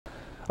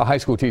A high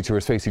school teacher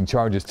is facing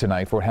charges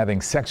tonight for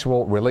having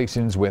sexual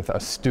relations with a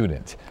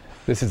student.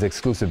 This is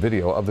exclusive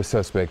video of the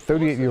suspect,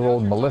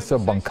 38-year-old Melissa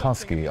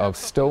Bunkowski of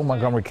Stowe,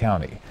 Montgomery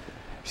County.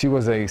 She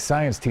was a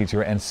science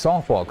teacher and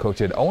softball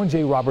coach at Owen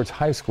J. Roberts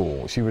High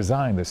School. She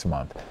resigned this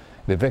month.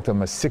 The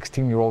victim, a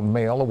 16-year-old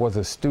male, was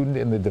a student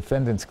in the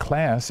defendant's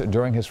class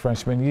during his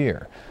freshman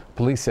year.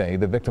 Police say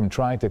the victim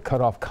tried to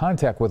cut off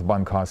contact with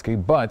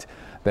Bunkowski, but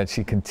that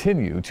she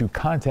continued to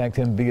contact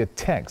him via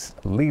text,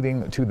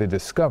 leading to the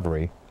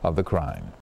discovery of the crime.